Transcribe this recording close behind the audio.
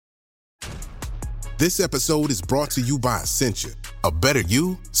This episode is brought to you by Essentia. A better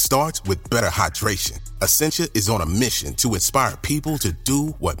you starts with better hydration. Essentia is on a mission to inspire people to do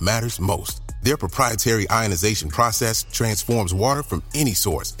what matters most. Their proprietary ionization process transforms water from any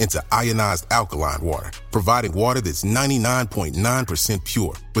source into ionized alkaline water, providing water that's 99.9%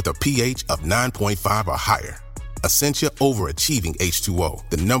 pure with a pH of 9.5 or higher. Essentia overachieving H2O,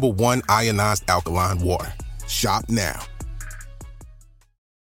 the #1 ionized alkaline water. Shop now.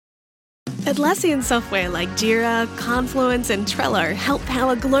 Atlassian software like Jira, Confluence and Trello help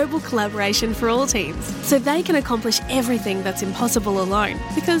power global collaboration for all teams, so they can accomplish everything that's impossible alone.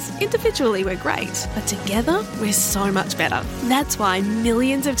 Because individually we're great, but together we're so much better. That's why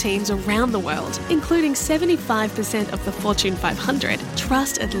millions of teams around the world, including 75% of the Fortune 500,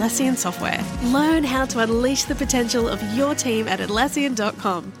 trust Atlassian software. Learn how to unleash the potential of your team at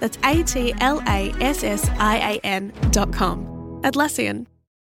Atlassian.com. That's Atlassian.com. Atlassian.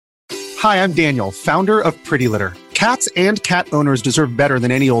 Hi, I'm Daniel, founder of Pretty Litter. Cats and cat owners deserve better than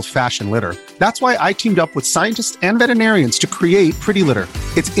any old-fashioned litter. That's why I teamed up with scientists and veterinarians to create Pretty Litter.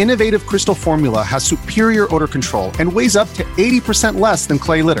 Its innovative crystal formula has superior odor control and weighs up to 80% less than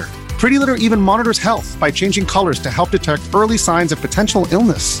clay litter. Pretty Litter even monitors health by changing colors to help detect early signs of potential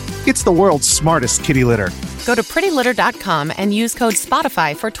illness. It's the world's smartest kitty litter. Go to prettylitter.com and use code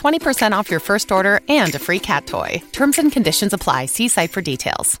SPOTIFY for 20% off your first order and a free cat toy. Terms and conditions apply. See site for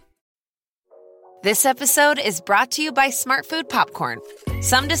details. This episode is brought to you by Smartfood Popcorn.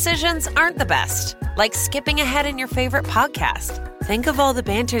 Some decisions aren't the best, like skipping ahead in your favorite podcast. Think of all the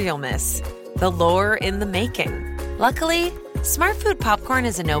banter you'll miss, the lore in the making. Luckily, Smartfood Popcorn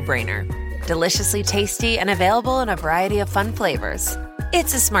is a no-brainer. Deliciously tasty and available in a variety of fun flavors.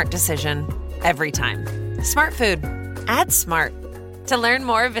 It's a smart decision every time. Smartfood. Add smart. To learn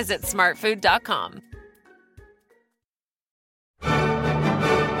more, visit smartfood.com.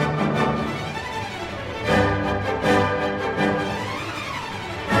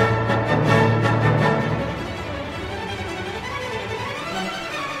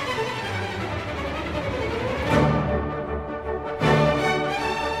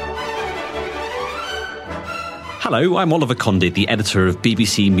 Hello, I'm Oliver Condit, the editor of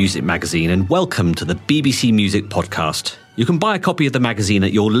BBC Music Magazine, and welcome to the BBC Music Podcast. You can buy a copy of the magazine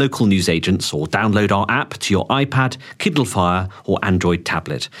at your local newsagents or download our app to your iPad, Kindle Fire or Android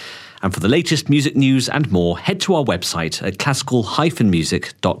tablet. And for the latest music news and more, head to our website at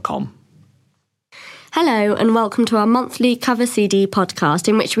classical-music.com. Hello and welcome to our monthly Cover CD podcast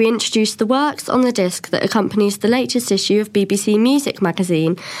in which we introduce the works on the disc that accompanies the latest issue of BBC Music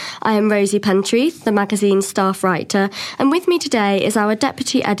Magazine. I am Rosie Pentreath, the magazine's staff writer, and with me today is our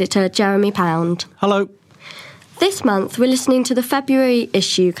deputy editor, Jeremy Pound. Hello. This month we're listening to the February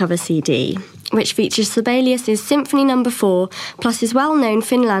issue Cover CD, which features Sibelius' Symphony No. 4, plus his well-known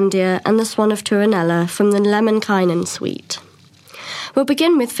Finlandia and the Swan of Turonella from the Lemminkainen suite. We'll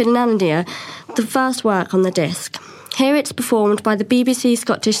begin with Finlandia, the first work on the disc. Here it's performed by the BBC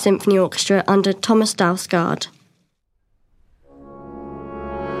Scottish Symphony Orchestra under Thomas Dausgaard.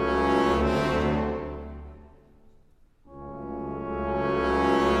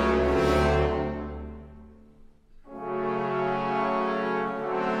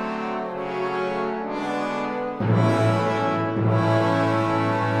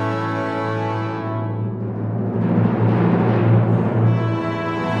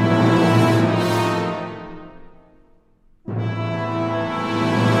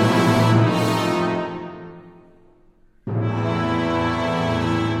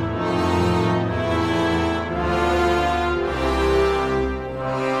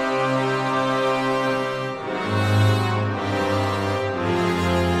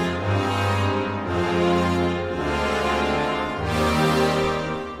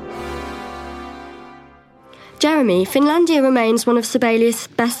 Jeremy, Finlandia remains one of Sibelius'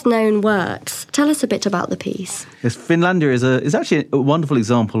 best-known works. Tell us a bit about the piece. Yes, Finlandia is actually a wonderful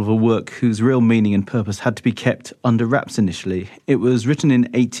example of a work whose real meaning and purpose had to be kept under wraps initially. It was written in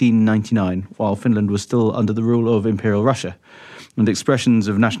 1899, while Finland was still under the rule of Imperial Russia, and expressions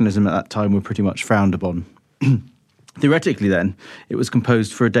of nationalism at that time were pretty much frowned upon. Theoretically, then, it was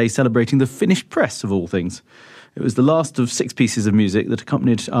composed for a day celebrating the Finnish press, of all things. It was the last of 6 pieces of music that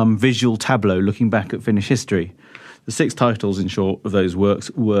accompanied visual tableau looking back at Finnish history. The 6 titles, in short, of those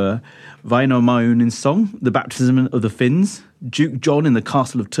works were Vainomainen Song, The Baptism of the Finns, Duke John in the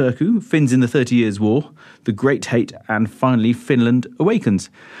Castle of Turku, Finns in the 30 Years' War, The Great Hate, and finally Finland Awakens.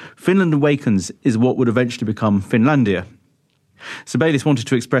 Finland Awakens is what would eventually become Finlandia. Sibelius wanted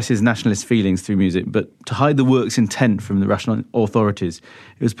to express his nationalist feelings through music, but to hide the work's intent from the Russian authorities,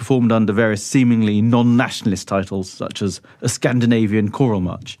 it was performed under various seemingly non-nationalist titles, such as a Scandinavian choral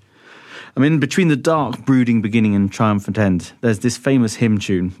march. I mean, between the dark, brooding beginning and triumphant end, there's this famous hymn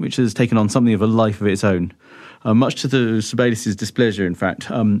tune, which has taken on something of a life of its own. Much to the Sibelius' displeasure, in fact,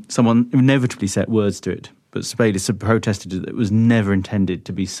 someone inevitably set words to it, but Sibelius had protested that it was never intended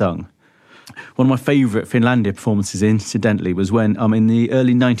to be sung. One of my favourite Finlandia performances, incidentally, was when, in the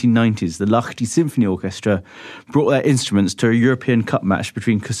early 1990s, the Lahti Symphony Orchestra brought their instruments to a European Cup match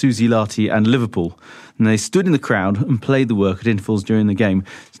between Kauhajoki and Liverpool. And they stood in the crowd and played the work at intervals during the game.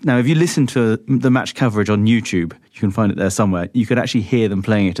 Now, if you listen to the match coverage on YouTube, you can find it there somewhere, you could actually hear them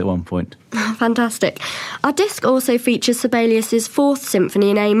playing it at one point. Fantastic. Our disc also features Sibelius' Fourth Symphony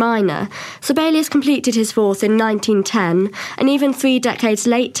in A minor. Sibelius completed his fourth in 1910, and even 3 decades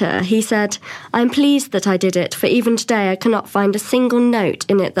later, he said, "I'm pleased that I did it, for even today I cannot find a single note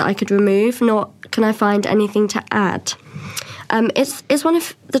in it that I could remove, nor can I find anything to add." It's one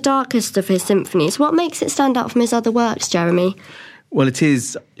of the darkest of his symphonies. What makes it stand out from his other works, Jeremy? Well, it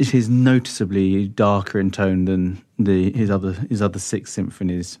is noticeably darker in tone than his other 6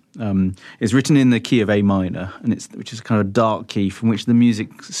 symphonies. It's written in the key of A minor, which is kind of a dark key from which the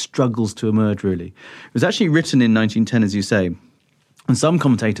music struggles to emerge, really. It was actually written in 1910, as you say, and some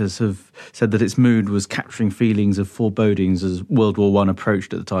commentators have said that its mood was capturing feelings of forebodings as World War I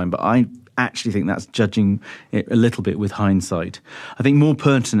approached at the time, but I actually think that's judging it a little bit with hindsight. I think more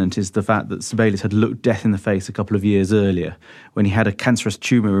pertinent is the fact that Sibelius had looked death in the face a couple of years earlier when he had a cancerous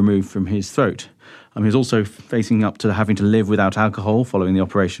tumour removed from his throat. He was also facing up to having to live without alcohol following the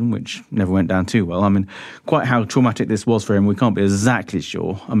operation, which never went down too well. I mean, quite how traumatic this was for him, we can't be exactly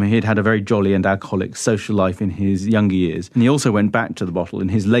sure. I mean, he'd had a very jolly and alcoholic social life in his younger years, and he also went back to the bottle in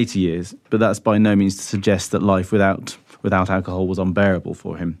his later years, but that's by no means to suggest that life without alcohol was unbearable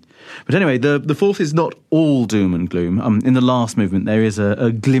for him. But anyway, the fourth is not all doom and gloom. In the last movement, there is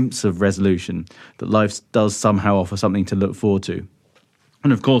a glimpse of resolution, that life does somehow offer something to look forward to.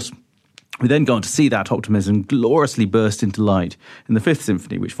 And of course, we then go on to see that optimism gloriously burst into light in the Fifth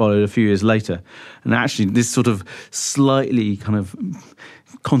Symphony, which followed a few years later. And actually, this sort of slightly kind of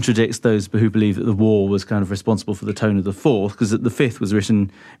contradicts those who believe that the war was kind of responsible for the tone of the fourth, because the fifth was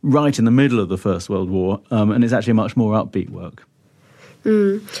written right in the middle of the First World War, and it's actually a much more upbeat work.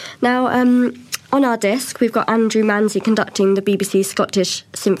 Now, on our disc, we've got Andrew Manzie conducting the BBC Scottish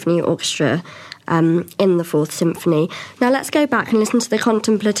Symphony Orchestra in the Fourth Symphony. Now, let's go back and listen to the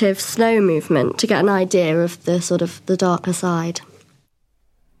contemplative slow movement to get an idea of the sort of the darker side.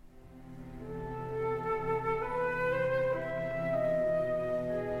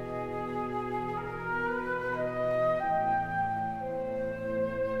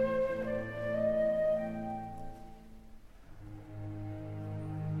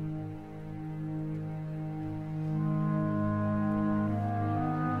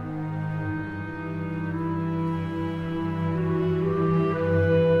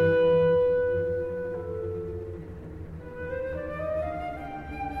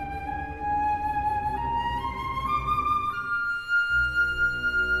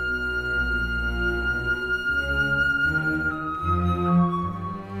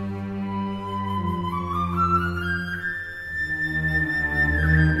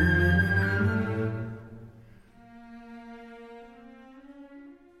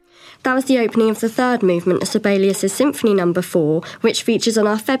 That was the opening of the third movement of Sibelius' Symphony No. 4, which features on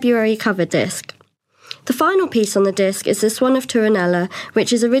our February cover disc. The final piece on the disc is the Swan of Turonella,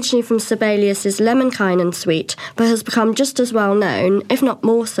 which is originally from Sibelius' Lemminkainen suite, but has become just as well known, if not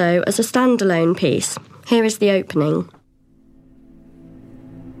more so, as a standalone piece. Here is the opening.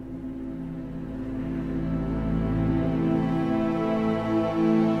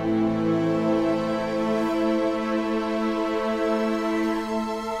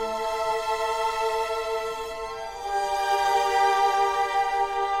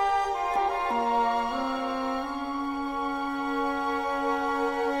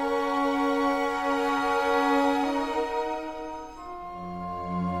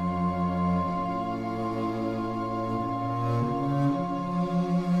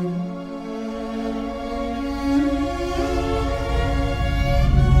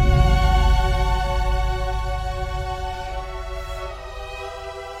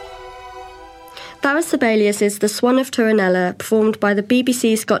 That was Sibelius' The Swan of Turonella, performed by the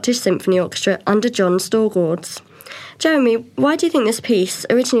BBC Scottish Symphony Orchestra under John Storgårds. Jeremy, why do you think this piece,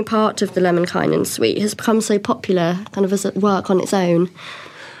 originally part of the Lemminkainen suite, has become so popular, kind of as a work on its own?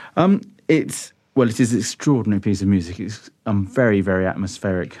 It is an extraordinary piece of music. It's very, very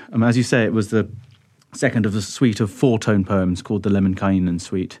atmospheric. As you say, it was the second of the suite of 4-tone poems called the Lemminkainen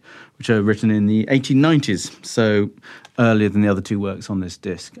Suite, which are written in the 1890s, so earlier than the other 2 works on this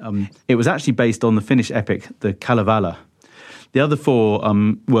disc. It was actually based on the Finnish epic, the Kalevala. The other 4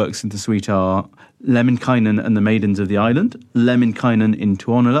 works in the suite are Lemminkainen and the Maidens of the Island, Lemminkainen in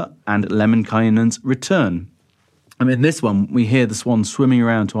Tuonela, and Lemminkainen's Return. In this one, we hear the swan swimming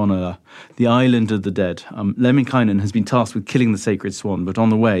around Tuonela, the island of the dead. Lemminkainen has been tasked with killing the sacred swan, but on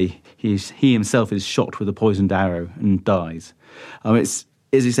the way, he himself is shot with a poisoned arrow and dies. It's,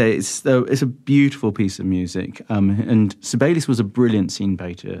 as you say, it's a beautiful piece of music. And Sibelius was a brilliant scene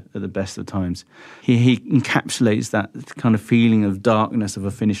painter at the best of times. He encapsulates that kind of feeling of darkness of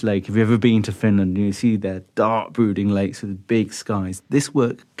a Finnish lake. If you've ever been to Finland, you see their dark, brooding lakes with big skies. This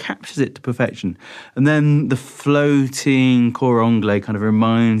work captures it to perfection. And then the floating cor anglais kind of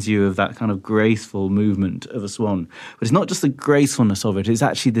reminds you of that kind of graceful movement of a swan. But it's not just the gracefulness of it. It's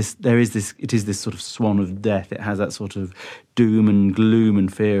actually it is this sort of swan of death. It has that sort of doom and gloom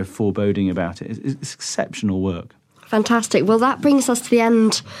and fear, foreboding about it. It's exceptional work. Fantastic. Well, that brings us to the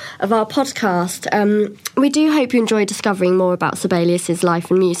end of our podcast. We do hope you enjoy discovering more about Sibelius's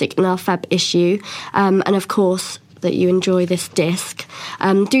life and music in our Feb issue. And of course, that you enjoy this disc.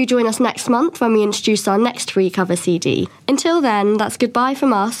 Do join us next month when we introduce our next free cover CD. Until then, that's goodbye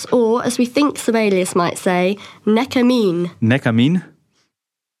from us, or as we think Sibelius might say, Nekamin. Nekamin?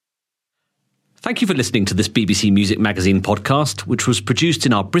 Thank you for listening to this BBC Music Magazine podcast, which was produced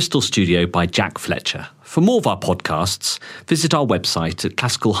in our Bristol studio by Jack Fletcher. For more of our podcasts, visit our website at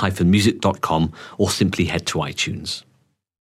classical-music.com or simply head to iTunes.